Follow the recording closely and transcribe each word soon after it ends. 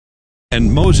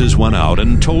And Moses went out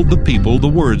and told the people the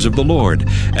words of the Lord,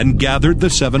 and gathered the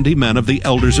 70 men of the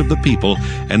elders of the people,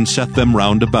 and set them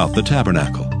round about the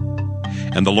tabernacle.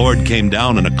 And the Lord came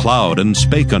down in a cloud, and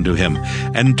spake unto him,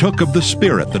 and took of the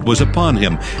Spirit that was upon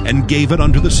him, and gave it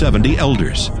unto the 70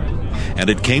 elders. And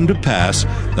it came to pass,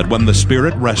 that when the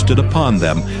Spirit rested upon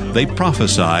them, they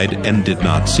prophesied, and did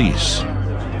not cease.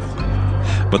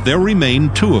 But there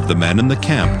remained 2 of the men in the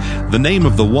camp. The name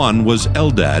of the one was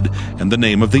Eldad, and the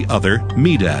name of the other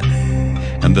Medad.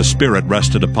 And the Spirit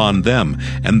rested upon them,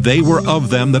 and they were of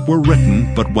them that were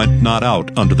written, but went not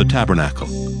out unto the tabernacle.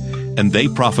 And they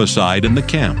prophesied in the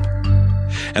camp.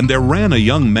 And there ran a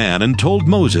young man, and told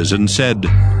Moses, and said,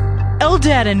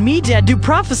 Eldad and Medad do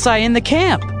prophesy in the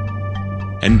camp.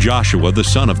 And Joshua the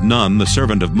son of Nun, the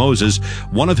servant of Moses,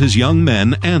 one of his young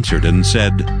men, answered and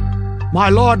said, My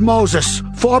lord Moses,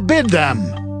 forbid them.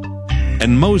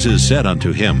 And Moses said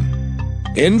unto him,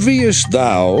 Enviest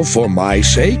thou for my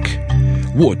sake?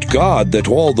 Would God that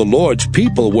all the Lord's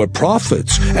people were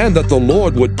prophets, and that the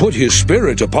Lord would put his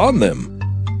Spirit upon them.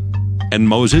 And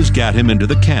Moses gat him into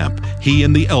the camp, he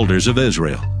and the elders of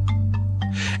Israel.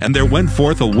 And there went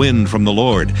forth a wind from the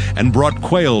Lord, and brought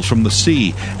quails from the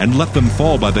sea, and let them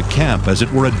fall by the camp, as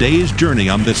it were a day's journey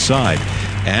on this side,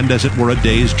 and as it were a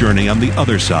day's journey on the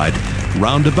other side,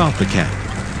 round about the camp,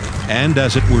 and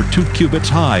as it were 2 cubits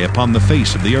high upon the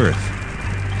face of the earth.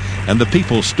 And the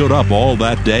people stood up all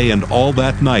that day, and all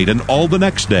that night, and all the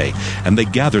next day, and they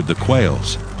gathered the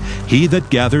quails. He that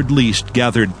gathered least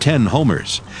gathered 10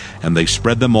 homers, and they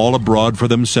spread them all abroad for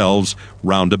themselves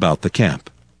round about the camp.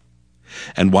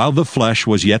 And while the flesh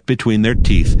was yet between their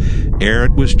teeth, ere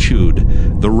it was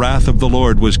chewed, the wrath of the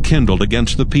Lord was kindled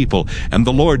against the people, and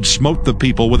the Lord smote the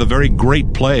people with a very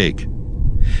great plague.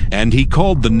 And he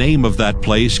called the name of that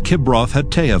place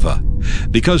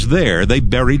Kibroth-Hattaavah, because there they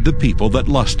buried the people that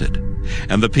lusted.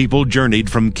 And the people journeyed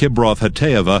from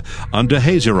Kibroth-Hattaavah unto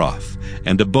Hazeroth,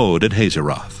 and abode at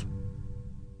Hazeroth.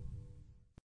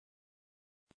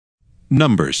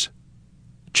 Numbers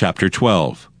chapter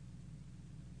 12.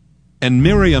 And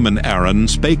Miriam and Aaron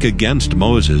spake against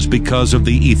Moses because of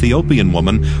the Ethiopian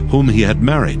woman whom he had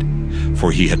married,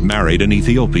 for he had married an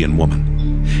Ethiopian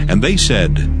woman. And they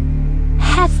said,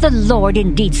 Hath the Lord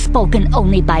indeed spoken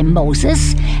only by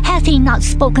Moses? Hath he not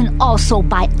spoken also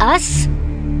by us?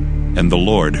 And the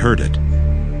Lord heard it.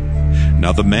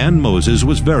 Now the man Moses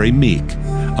was very meek,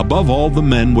 above all the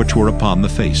men which were upon the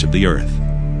face of the earth.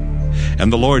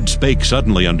 And the Lord spake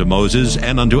suddenly unto Moses,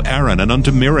 and unto Aaron, and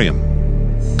unto Miriam,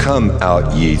 Come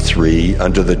out, ye 3,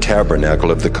 unto the tabernacle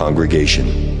of the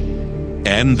congregation.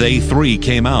 And they 3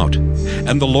 came out.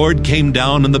 And the Lord came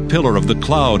down in the pillar of the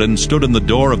cloud, and stood in the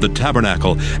door of the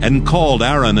tabernacle, and called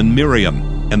Aaron and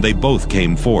Miriam, and they both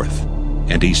came forth.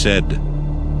 And he said,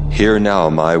 Hear now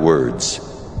my words.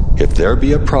 If there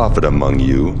be a prophet among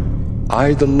you,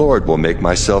 I the Lord will make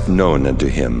myself known unto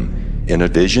him in a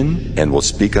vision, and will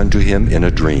speak unto him in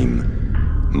a dream.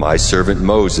 My servant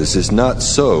Moses is not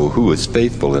so, who is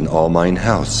faithful in all mine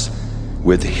house.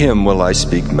 With him will I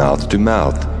speak mouth to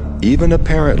mouth, even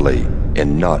apparently,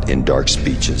 and not in dark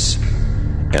speeches.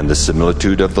 And the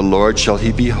similitude of the Lord shall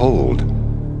he behold.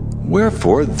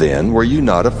 Wherefore then were you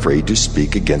not afraid to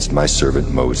speak against my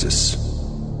servant Moses?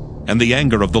 And the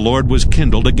anger of the Lord was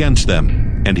kindled against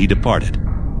them, and he departed.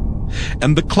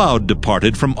 And the cloud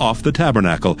departed from off the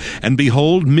tabernacle, and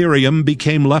behold, Miriam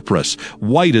became leprous,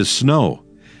 white as snow.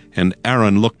 And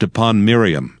Aaron looked upon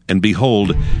Miriam, and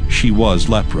behold, she was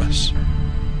leprous.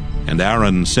 And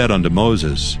Aaron said unto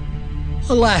Moses,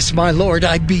 Alas, my Lord,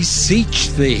 I beseech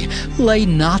thee, lay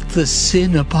not the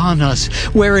sin upon us,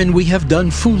 wherein we have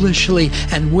done foolishly,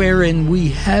 and wherein we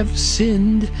have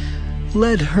sinned.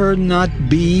 Let her not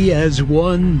be as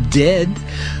one dead,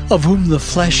 of whom the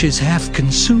flesh is half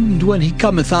consumed when he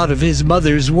cometh out of his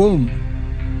mother's womb.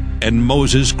 And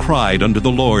Moses cried unto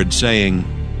the Lord, saying,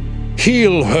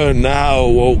 Heal her now,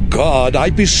 O God,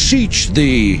 I beseech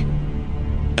thee.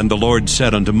 And the Lord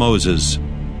said unto Moses,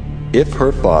 If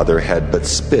her father had but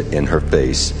spit in her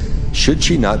face, should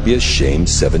she not be ashamed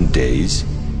 7 days?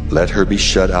 Let her be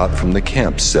shut out from the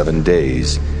camp 7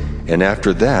 days, and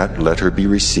after that let her be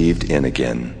received in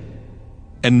again.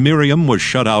 And Miriam was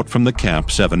shut out from the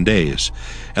camp 7 days,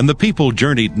 and the people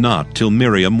journeyed not till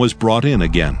Miriam was brought in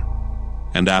again.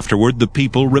 And afterward the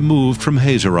people removed from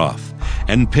Hazeroth,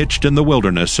 and pitched in the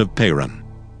wilderness of Paran.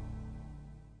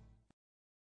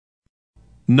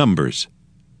 Numbers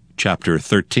chapter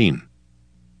 13.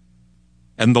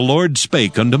 And the Lord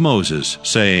spake unto Moses,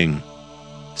 saying,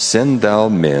 Send thou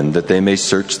men, that they may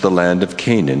search the land of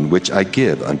Canaan, which I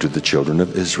give unto the children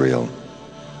of Israel.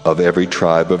 Of every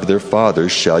tribe of their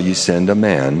fathers shall ye send a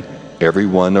man, every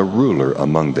one a ruler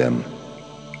among them.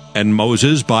 And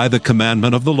Moses, by the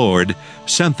commandment of the Lord,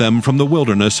 sent them from the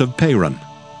wilderness of Paran.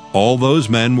 All those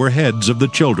men were heads of the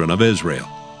children of Israel.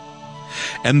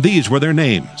 And these were their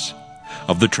names: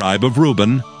 of the tribe of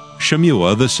Reuben,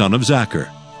 Shemuah the son of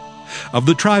Zachar; of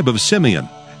the tribe of Simeon,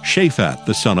 Shaphat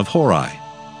the son of Hori;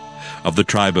 of the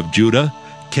tribe of Judah,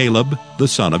 Caleb the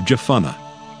son of Jephunneh;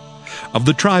 of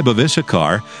the tribe of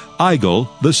Issachar, Igal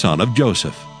the son of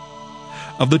Joseph;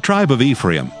 of the tribe of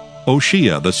Ephraim,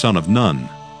 Oshea the son of Nun;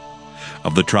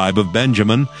 of the tribe of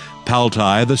Benjamin,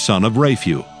 Paltai the son of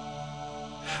Raphu;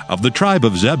 of the tribe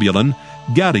of Zebulun,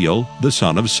 Gadiel the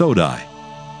son of Sodai;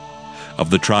 of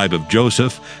the tribe of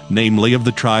Joseph, namely of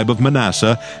the tribe of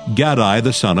Manasseh, Gadai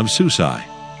the son of Susai;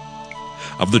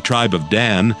 of the tribe of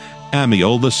Dan,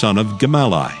 Amiel the son of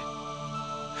Gemalli;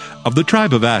 of the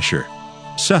tribe of Asher,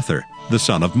 Sethur the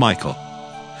son of Michael;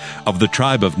 of the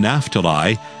tribe of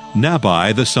Naphtali,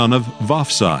 Nabai the son of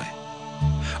Vophsi;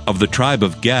 of the tribe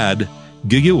of Gad,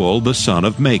 Geuel the son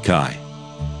of Machi.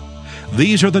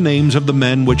 These are the names of the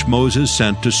men which Moses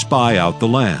sent to spy out the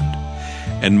land.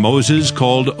 And Moses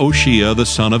called Oshea the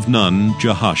son of Nun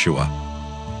Jehoshua.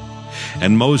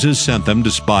 And Moses sent them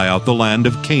to spy out the land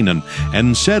of Canaan,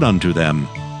 and said unto them,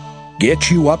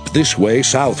 Get you up this way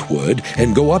southward,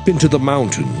 and go up into the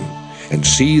mountain, and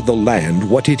see the land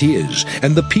what it is,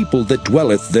 and the people that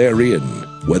dwelleth therein,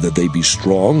 whether they be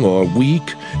strong or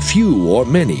weak, few or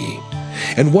many,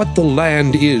 and what the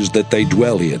land is that they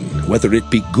dwell in, whether it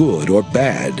be good or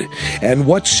bad, and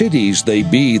what cities they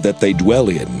be that they dwell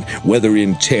in, whether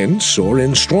in tents or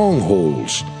in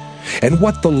strongholds, and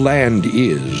what the land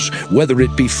is, whether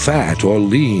it be fat or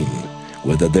lean,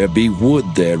 whether there be wood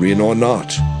therein or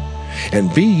not.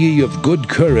 And be ye of good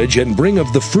courage, and bring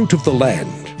of the fruit of the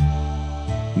land.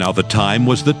 Now the time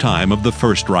was the time of the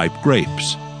first ripe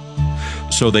grapes.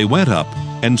 So they went up,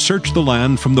 and searched the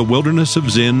land from the wilderness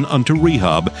of Zin unto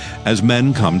Rehob, as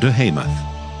men come to Hamath.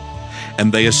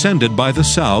 And they ascended by the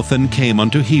south, and came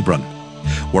unto Hebron,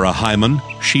 where Ahiman,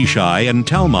 Sheshai, and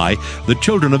Talmai, the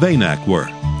children of Anak, were.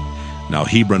 Now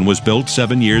Hebron was built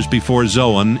 7 years before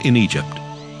Zoan in Egypt.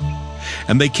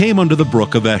 And they came unto the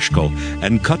brook of Eshcol,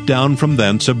 and cut down from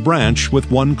thence a branch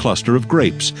with one cluster of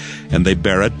grapes, and they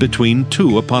bare it between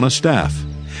two upon a staff.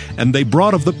 And they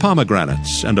brought of the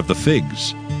pomegranates and of the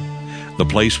figs. The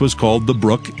place was called the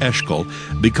brook Eshcol,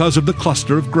 because of the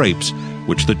cluster of grapes,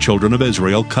 which the children of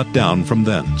Israel cut down from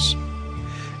thence.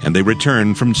 And they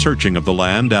returned from searching of the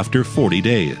land after 40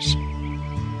 days.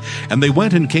 And they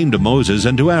went and came to Moses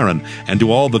and to Aaron, and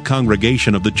to all the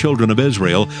congregation of the children of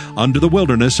Israel, unto the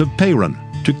wilderness of Paran,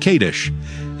 to Kadesh,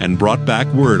 and brought back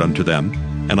word unto them,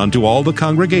 and unto all the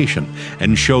congregation,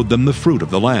 and showed them the fruit of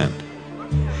the land.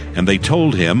 And they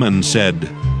told him, and said,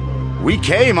 We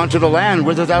came unto the land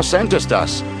whither thou sentest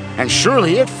us, and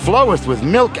surely it floweth with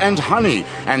milk and honey,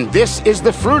 and this is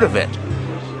the fruit of it.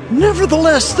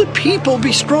 Nevertheless, the people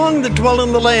be strong that dwell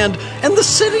in the land, and the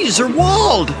cities are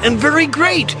walled and very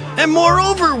great. And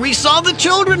moreover, we saw the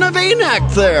children of Anak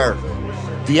there.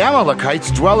 The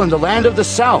Amalekites dwell in the land of the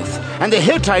south, and the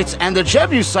Hittites and the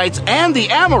Jebusites and the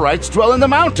Amorites dwell in the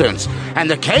mountains, and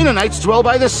the Canaanites dwell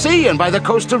by the sea and by the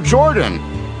coast of Jordan.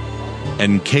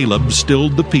 And Caleb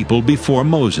stilled the people before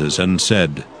Moses, and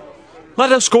said,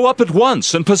 Let us go up at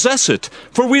once and possess it,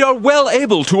 for we are well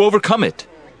able to overcome it.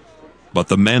 But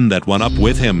the men that went up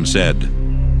with him said,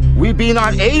 We be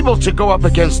not able to go up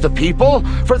against the people,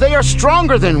 for they are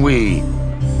stronger than we.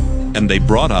 And they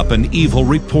brought up an evil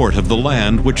report of the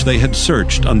land which they had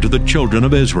searched unto the children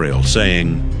of Israel,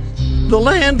 saying, The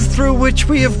land through which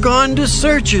we have gone to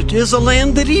search it is a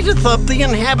land that eateth up the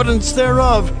inhabitants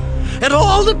thereof. And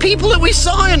all the people that we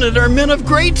saw in it are men of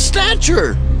great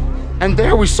stature. And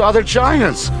there we saw the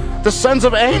giants, the sons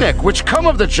of Anak, which come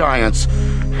of the giants.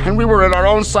 And we were in our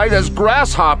own sight as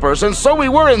grasshoppers, and so we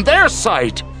were in their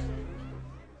sight.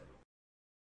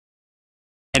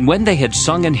 And when they had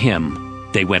sung an hymn,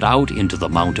 they went out into the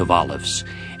Mount of Olives.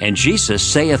 And Jesus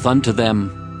saith unto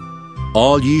them,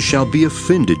 All ye shall be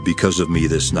offended because of me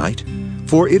this night.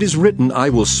 For it is written, I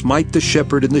will smite the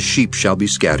shepherd, and the sheep shall be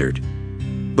scattered.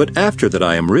 But after that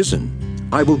I am risen,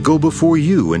 I will go before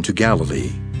you into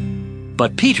Galilee.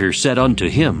 But Peter said unto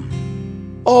him,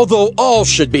 Although all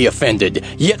should be offended,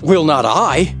 yet will not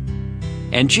I.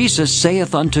 And Jesus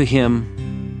saith unto him,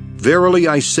 Verily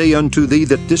I say unto thee,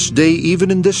 that this day, even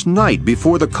in this night,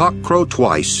 before the cock crow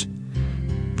twice,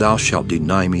 thou shalt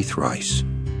deny me thrice.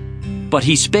 But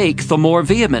he spake the more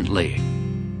vehemently,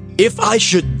 If I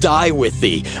should die with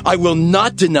thee, I will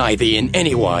not deny thee in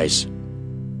any wise.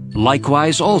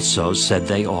 Likewise also said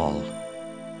they all.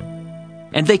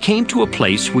 And they came to a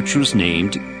place which was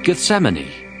named Gethsemane.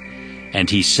 And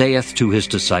he saith to his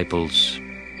disciples,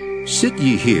 Sit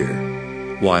ye here,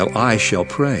 while I shall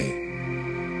pray.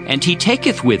 And he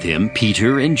taketh with him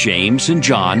Peter and James and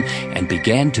John, and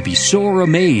began to be sore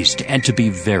amazed, and to be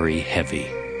very heavy.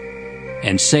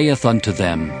 And saith unto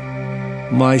them,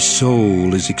 My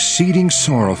soul is exceeding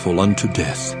sorrowful unto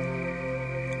death.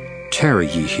 Tarry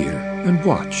ye here, and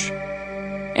watch.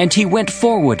 And he went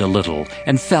forward a little,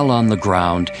 and fell on the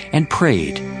ground, and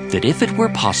prayed, that if it were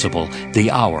possible,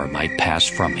 the hour might pass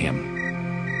from him.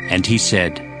 And he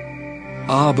said,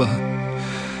 Abba,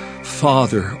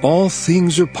 Father, all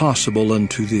things are possible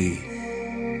unto thee.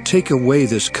 Take away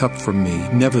this cup from me,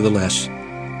 nevertheless,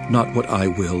 not what I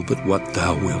will, but what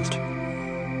thou wilt.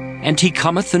 And he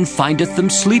cometh and findeth them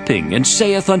sleeping, and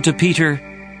saith unto Peter,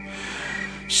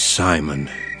 Simon,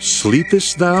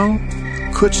 sleepest thou?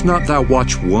 Couldst not thou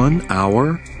watch 1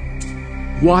 hour?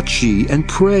 Watch ye and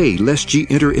pray, lest ye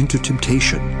enter into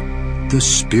temptation. The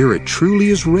spirit truly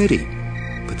is ready,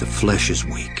 but the flesh is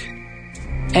weak.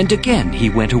 And again he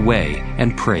went away,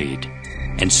 and prayed,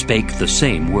 and spake the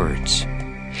same words.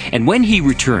 And when he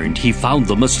returned, he found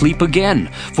them asleep again,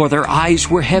 for their eyes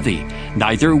were heavy,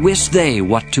 neither wist they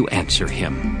what to answer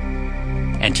him.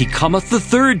 And he cometh the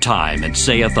third time, and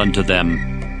saith unto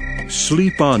them,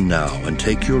 Sleep on now, and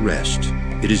take your rest.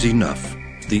 It is enough.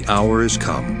 The hour is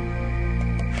come.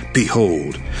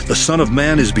 Behold, the Son of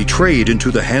Man is betrayed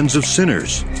into the hands of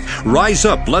sinners. Rise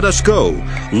up, let us go.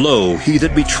 Lo, he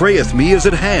that betrayeth me is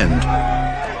at hand.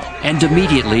 And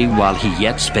immediately, while he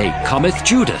yet spake, cometh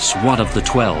Judas, one of the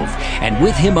 12, and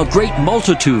with him a great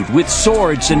multitude with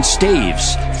swords and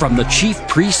staves, from the chief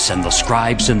priests and the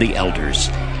scribes and the elders.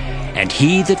 And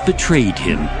he that betrayed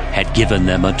him had given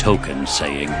them a token,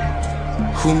 saying,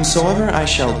 Whomsoever I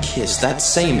shall kiss, that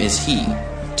same is he.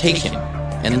 Take him,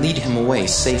 and lead him away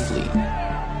safely.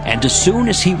 And as soon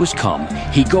as he was come,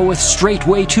 he goeth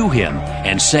straightway to him,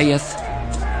 and saith,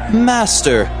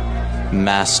 Master,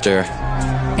 Master,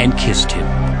 and kissed him.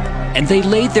 And they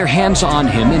laid their hands on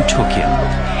him, and took him.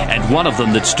 And one of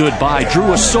them that stood by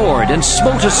drew a sword, and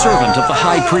smote a servant of the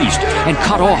high priest, and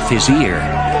cut off his ear.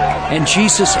 And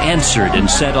Jesus answered and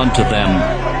said unto them,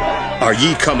 Are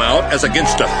ye come out as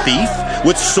against a thief,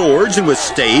 with swords and with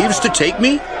staves to take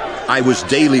me? I was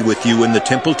daily with you in the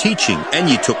temple teaching, and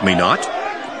ye took me not.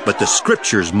 But the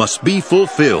scriptures must be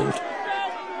fulfilled.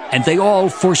 And they all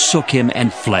forsook him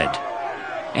and fled.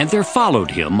 And there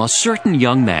followed him a certain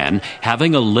young man,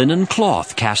 having a linen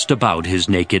cloth cast about his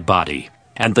naked body.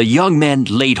 And the young men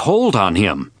laid hold on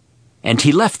him. And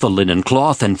he left the linen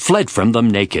cloth, and fled from them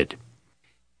naked.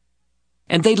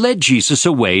 And they led Jesus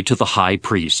away to the high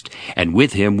priest, and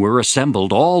with him were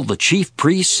assembled all the chief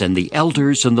priests and the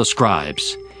elders and the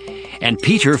scribes. And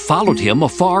Peter followed him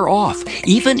afar off,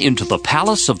 even into the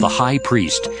palace of the high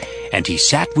priest. And he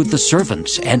sat with the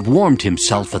servants, and warmed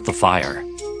himself at the fire.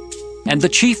 And the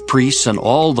chief priests and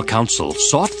all the council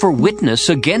sought for witness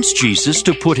against Jesus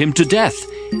to put him to death,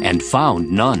 and found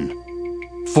none.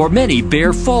 For many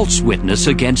bare false witness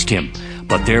against him,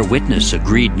 but their witness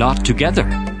agreed not together.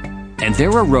 And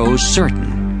there arose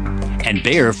certain, and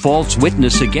bare false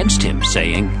witness against him,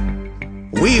 saying,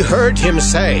 We heard him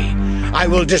say, I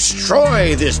will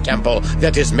destroy this temple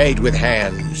that is made with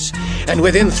hands, and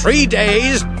within 3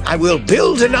 days I will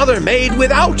build another made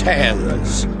without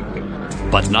hands.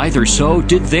 But neither so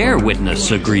did their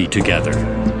witness agree together.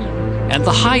 And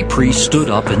the high priest stood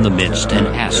up in the midst, and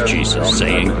asked Jesus,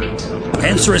 saying,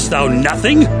 Answerest thou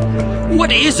nothing?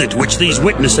 What is it which these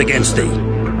witness against thee?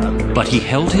 But he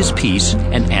held his peace,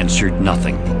 and answered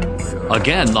nothing.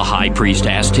 Again the high priest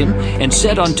asked him, and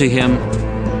said unto him,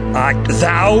 Art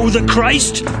thou the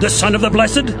Christ, the Son of the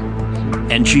Blessed?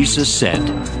 And Jesus said,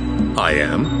 I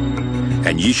am.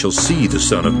 And ye shall see the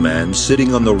Son of Man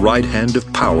sitting on the right hand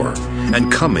of power, and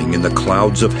coming in the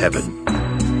clouds of heaven.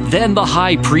 Then the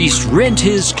high priest rent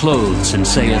his clothes, and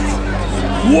saith,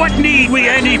 What need we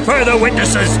any further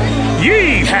witnesses?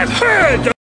 Ye have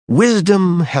heard.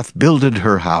 Wisdom hath builded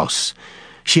her house.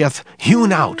 She hath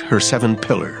hewn out her 7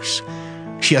 pillars.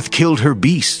 She hath killed her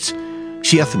beasts.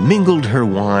 She hath mingled her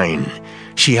wine.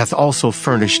 She hath also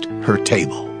furnished her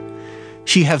table.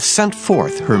 She hath sent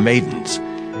forth her maidens.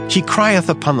 She crieth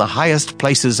upon the highest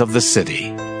places of the city.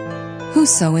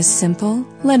 Whoso is simple,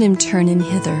 let him turn in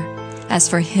hither. As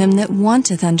for him that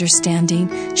wanteth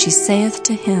understanding, she saith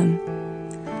to him,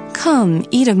 Come,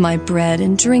 eat of my bread,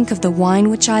 and drink of the wine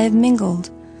which I have mingled.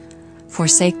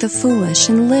 Forsake the foolish,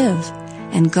 and live,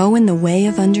 and go in the way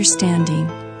of understanding.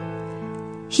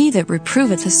 He that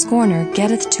reproveth a scorner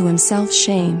getteth to himself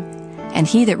shame, and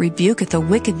he that rebuketh a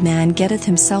wicked man getteth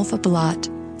himself a blot.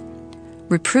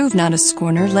 Reprove not a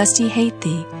scorner, lest he hate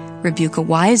thee, Rebuke a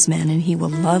wise man, and he will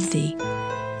love thee.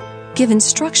 Give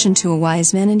instruction to a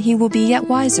wise man, and he will be yet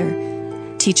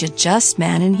wiser. Teach a just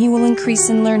man, and he will increase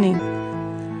in learning.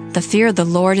 The fear of the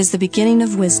Lord is the beginning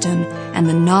of wisdom, and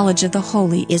the knowledge of the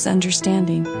holy is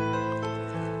understanding.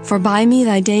 For by me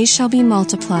thy days shall be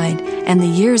multiplied, and the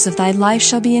years of thy life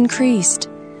shall be increased.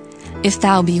 If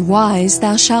thou be wise,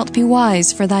 thou shalt be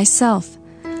wise for thyself.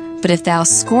 But if thou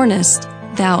scornest,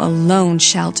 thou alone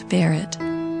shalt bear it.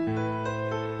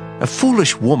 A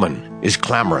foolish woman is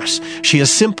clamorous. She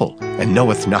is simple, and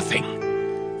knoweth nothing.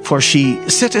 For she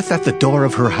sitteth at the door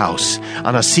of her house,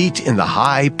 on a seat in the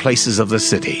high places of the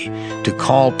city, to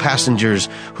call passengers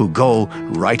who go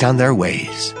right on their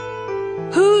ways.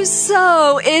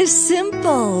 Whoso is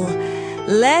simple,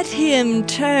 let him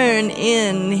turn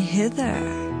in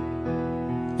hither.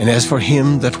 And as for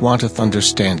him that wanteth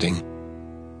understanding,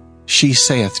 she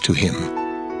saith to him,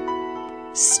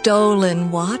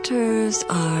 Stolen waters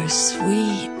are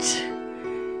sweet,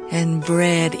 and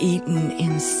bread eaten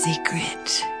in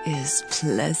secret is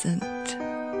pleasant.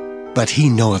 But he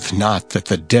knoweth not that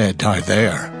the dead are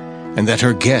there, and that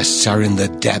her guests are in the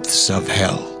depths of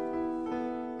hell.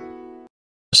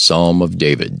 Psalm of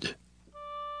David.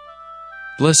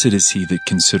 Blessed is he that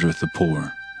considereth the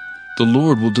poor. The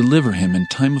Lord will deliver him in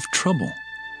time of trouble.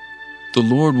 The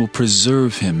Lord will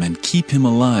preserve him and keep him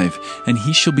alive, and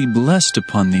he shall be blessed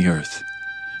upon the earth.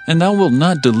 And thou wilt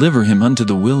not deliver him unto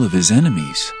the will of his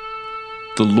enemies.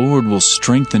 The Lord will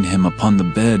strengthen him upon the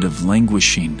bed of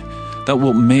languishing. Thou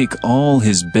wilt make all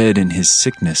his bed in his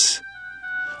sickness.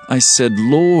 I said,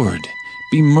 Lord,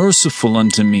 be merciful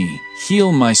unto me.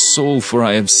 Heal my soul, for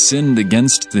I have sinned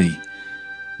against thee.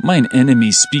 Mine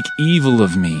enemies speak evil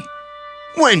of me.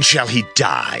 When shall he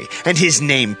die, and his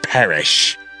name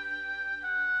perish?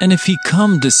 And if he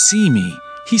come to see me,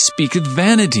 he speaketh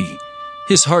vanity.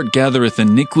 His heart gathereth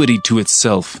iniquity to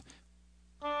itself.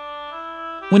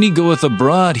 When he goeth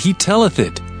abroad, he telleth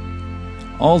it.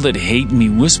 All that hate me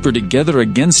whisper together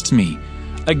against me.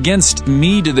 Against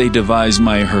me do they devise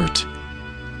my hurt.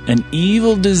 An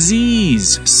evil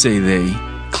disease, say they,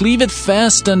 cleaveth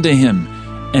fast unto him,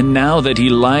 and now that he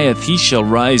lieth, he shall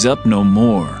rise up no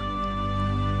more.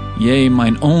 Yea,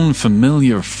 mine own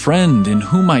familiar friend, in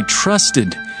whom I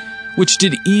trusted, which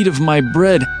did eat of my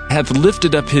bread, hath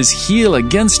lifted up his heel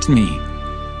against me.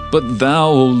 But thou,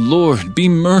 O Lord, be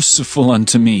merciful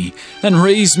unto me, and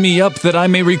raise me up that I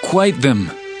may requite them.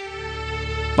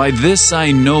 By this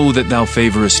I know that thou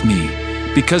favorest me,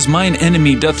 because mine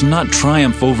enemy doth not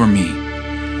triumph over me.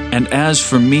 And as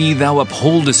for me, thou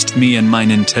upholdest me in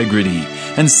mine integrity,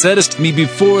 and settest me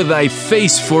before thy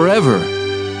face forever.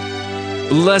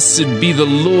 Blessed be the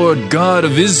Lord God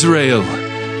of Israel,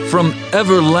 from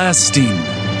everlasting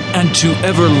and to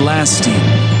everlasting.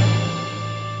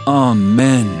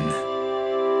 Amen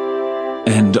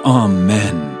and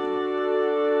amen.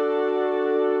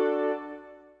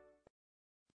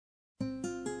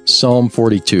 Psalm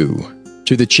 42.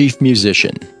 To the chief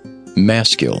musician,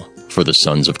 Maskil, for the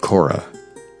sons of Korah.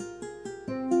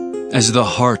 As the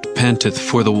hart panteth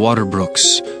for the water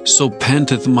brooks, so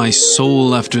panteth my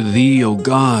soul after thee, O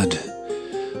God.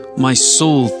 My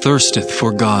soul thirsteth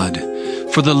for God,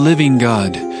 for the living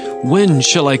God. When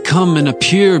shall I come and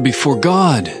appear before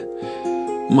God?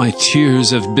 My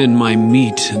tears have been my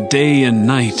meat day and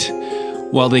night,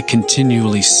 while they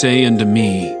continually say unto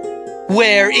me,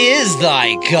 Where is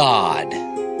thy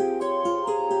God?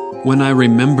 When I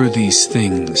remember these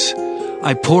things,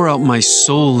 I pour out my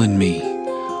soul in me.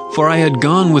 For I had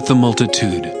gone with the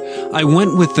multitude. I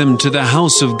went with them to the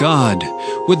house of God,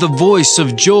 with the voice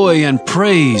of joy and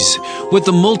praise, with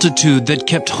the multitude that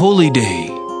kept holy day.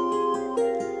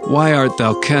 Why art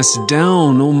thou cast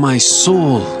down, O my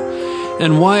soul?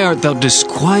 And why art thou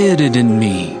disquieted in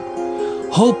me?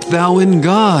 Hope thou in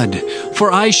God,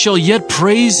 for I shall yet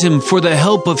praise him for the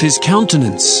help of his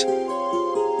countenance.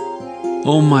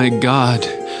 O my God,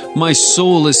 my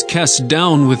soul is cast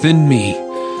down within me.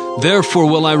 Therefore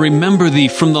will I remember thee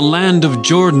from the land of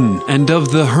Jordan, and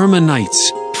of the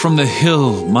Hermonites, from the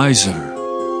hill Mizar.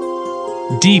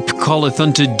 Deep calleth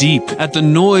unto deep at the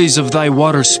noise of thy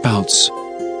waterspouts.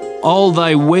 All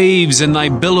thy waves and thy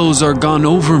billows are gone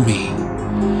over me.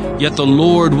 Yet the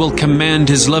Lord will command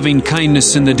his loving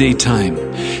kindness in the daytime,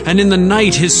 and in the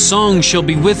night his song shall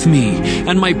be with me,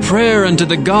 and my prayer unto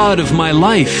the God of my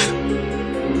life.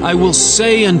 I will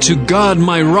say unto God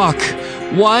my rock,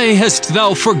 Why hast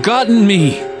thou forgotten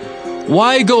me?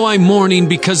 Why go I mourning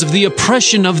because of the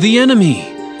oppression of the enemy?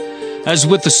 As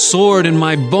with the sword in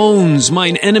my bones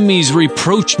mine enemies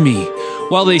reproach me,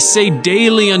 while they say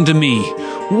daily unto me,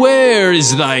 Where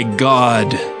is thy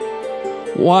God?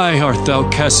 Why art thou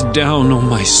cast down, O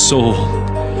my soul?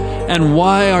 And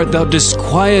why art thou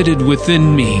disquieted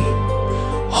within me?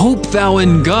 Hope thou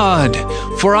in God,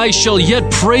 for I shall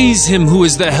yet praise him who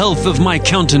is the health of my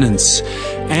countenance,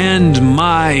 and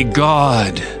my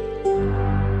God.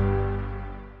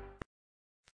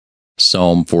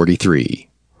 Psalm 43.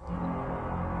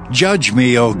 Judge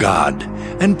me, O God,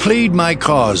 and plead my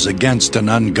cause against an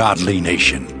ungodly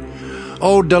nation.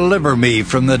 O deliver me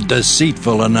from the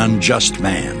deceitful and unjust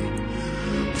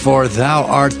man. For thou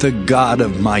art the God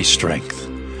of my strength.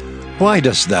 Why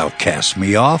dost thou cast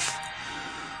me off?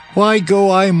 Why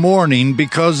go I mourning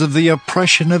because of the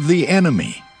oppression of the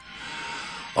enemy?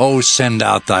 O send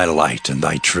out thy light and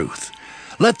thy truth.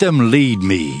 Let them lead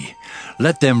me.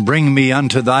 Let them bring me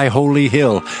unto thy holy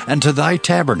hill and to thy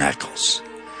tabernacles.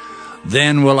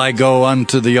 Then will I go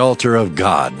unto the altar of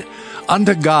God,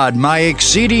 unto God my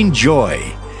exceeding joy.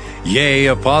 Yea,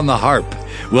 upon the harp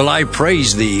will I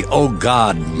praise thee, O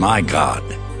God, my God.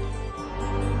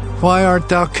 Why art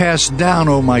thou cast down,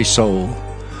 O my soul?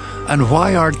 And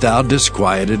why art thou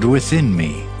disquieted within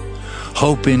me?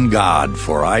 Hope in God,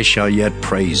 for I shall yet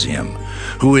praise him,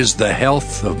 who is the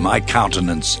health of my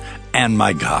countenance and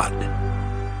my God.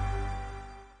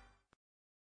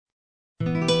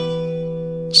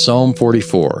 Psalm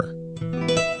 44.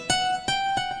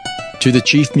 To the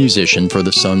chief musician for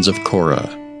the sons of Korah.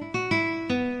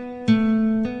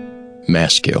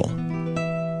 Maskil.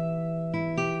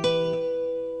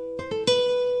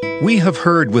 We have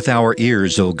heard with our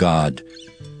ears, O God.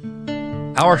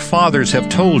 Our fathers have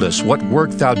told us what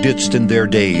work thou didst in their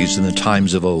days in the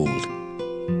times of old.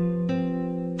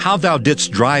 How thou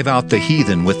didst drive out the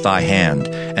heathen with thy hand,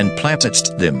 and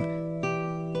plantedst them.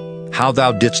 How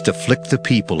thou didst afflict the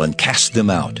people, and cast them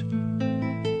out.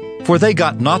 For they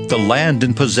got not the land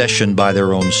in possession by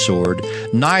their own sword,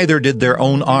 neither did their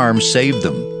own arm save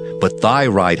them, but thy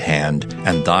right hand,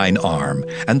 and thine arm,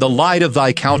 and the light of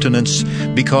thy countenance,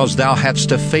 because thou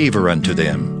hadst a favor unto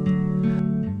them.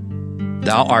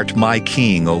 Thou art my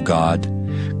king, O God.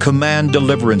 Command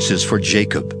deliverances for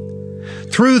Jacob.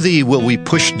 Through thee will we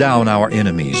push down our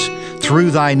enemies.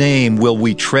 Through thy name will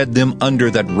we tread them under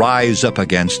that rise up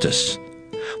against us.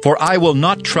 For I will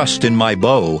not trust in my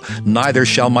bow, neither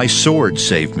shall my sword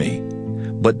save me.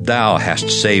 But thou hast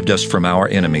saved us from our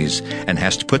enemies, and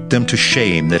hast put them to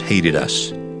shame that hated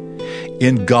us.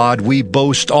 In God we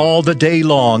boast all the day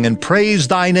long, and praise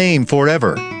thy name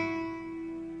forever.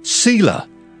 Selah.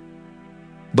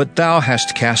 But thou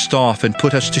hast cast off and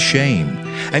put us to shame,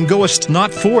 and goest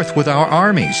not forth with our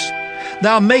armies.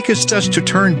 Thou makest us to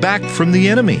turn back from the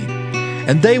enemy,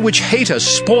 and they which hate us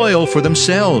spoil for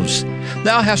themselves.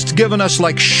 Thou hast given us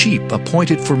like sheep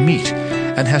appointed for meat,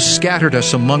 and hast scattered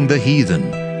us among the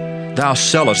heathen. Thou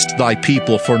sellest thy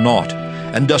people for naught,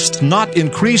 and dost not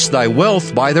increase thy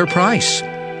wealth by their price.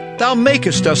 Thou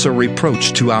makest us a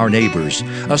reproach to our neighbors,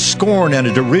 a scorn and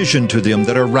a derision to them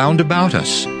that are round about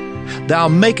us. Thou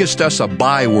makest us a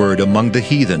byword among the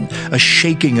heathen, a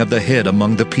shaking of the head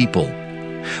among the people.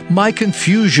 My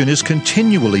confusion is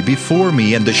continually before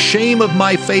me, and the shame of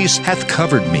my face hath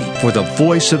covered me, for the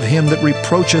voice of him that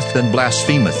reproacheth and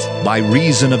blasphemeth, by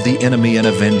reason of the enemy and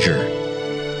avenger.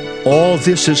 All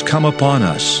this is come upon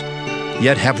us,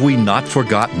 yet have we not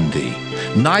forgotten thee,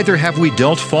 neither have we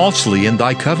dealt falsely in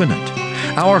thy covenant.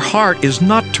 Our heart is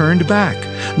not turned back,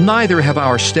 neither have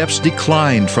our steps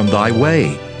declined from thy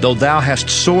way, though thou hast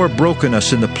sore broken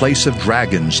us in the place of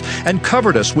dragons, and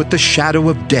covered us with the shadow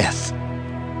of death.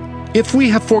 If we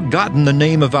have forgotten the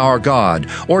name of our God,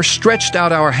 or stretched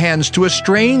out our hands to a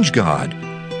strange God,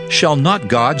 shall not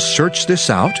God search this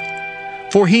out?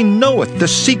 For he knoweth the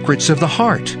secrets of the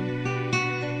heart.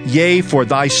 Yea, for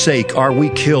thy sake are we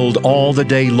killed all the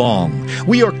day long.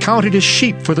 We are counted as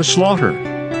sheep for the slaughter.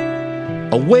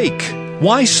 Awake,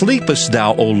 why sleepest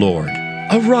thou, O Lord?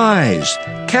 Arise,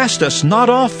 cast us not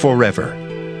off forever.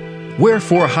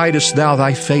 Wherefore hidest thou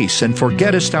thy face, and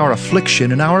forgettest our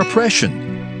affliction and our oppression?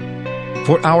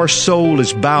 For our soul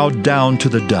is bowed down to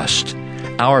the dust,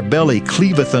 our belly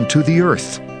cleaveth unto the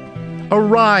earth.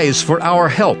 Arise for our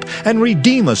help, and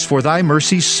redeem us for thy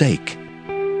mercy's sake.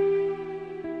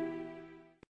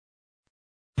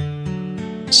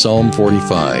 Psalm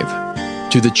 45.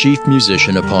 To the chief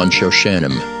musician upon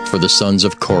Shoshanim, for the sons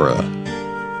of Korah.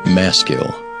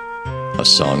 Maskil, a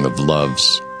song of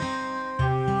loves.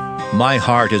 My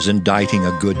heart is inditing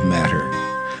a good matter.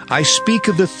 I speak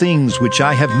of the things which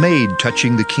I have made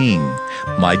touching the king.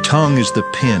 My tongue is the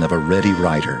pen of a ready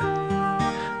writer.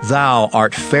 Thou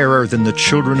art fairer than the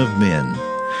children of men.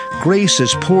 Grace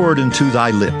is poured into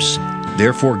thy lips.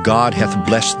 Therefore God hath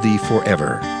blessed thee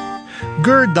forever.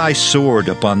 Gird thy sword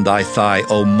upon thy thigh,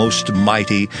 O most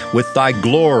mighty, with thy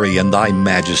glory and thy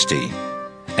majesty.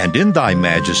 And in thy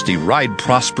majesty ride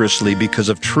prosperously because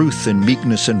of truth and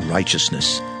meekness and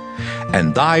righteousness.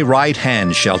 And thy right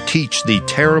hand shall teach thee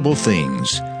terrible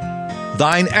things.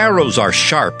 Thine arrows are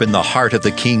sharp in the heart of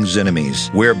the king's enemies,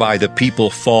 whereby the people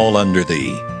fall under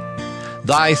thee.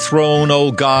 Thy throne,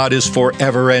 O God, is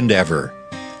forever and ever.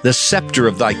 The scepter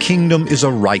of thy kingdom is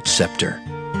a right scepter.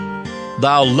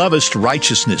 Thou lovest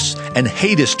righteousness and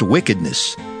hatest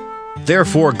wickedness.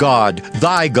 Therefore God,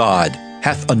 thy God,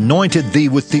 hath anointed thee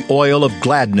with the oil of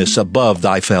gladness above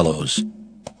thy fellows.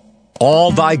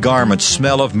 All thy garments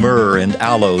smell of myrrh and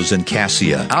aloes and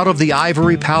cassia, out of the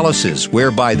ivory palaces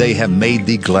whereby they have made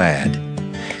thee glad.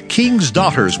 Kings'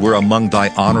 daughters were among thy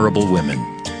honorable women.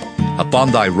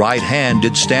 Upon thy right hand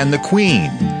did stand the queen,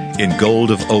 in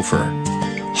gold of Ophir.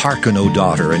 Hearken, O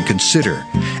daughter, and consider,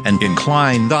 and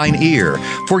incline thine ear.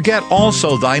 Forget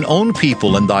also thine own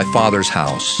people and thy father's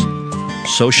house.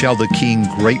 So shall the king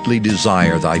greatly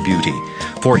desire thy beauty,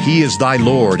 for he is thy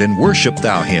Lord, and worship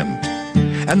thou him.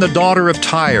 And the daughter of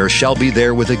Tyre shall be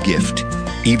there with a gift.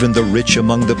 Even the rich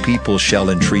among the people shall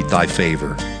entreat thy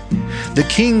favor. The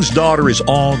king's daughter is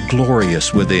all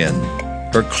glorious within.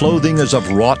 Her clothing is of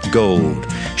wrought gold.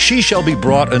 She shall be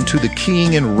brought unto the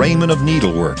king in raiment of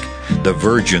needlework. The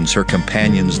virgins, her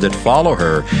companions that follow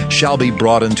her, shall be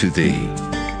brought unto thee.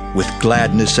 With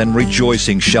gladness and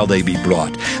rejoicing shall they be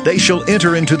brought. They shall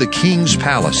enter into the king's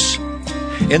palace.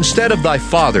 Instead of thy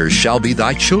fathers shall be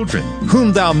thy children,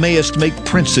 whom thou mayest make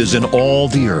princes in all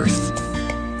the earth.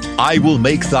 I will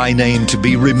make thy name to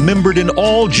be remembered in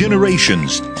all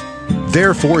generations.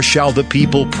 Therefore shall the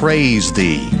people praise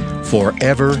thee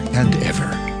forever and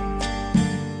ever.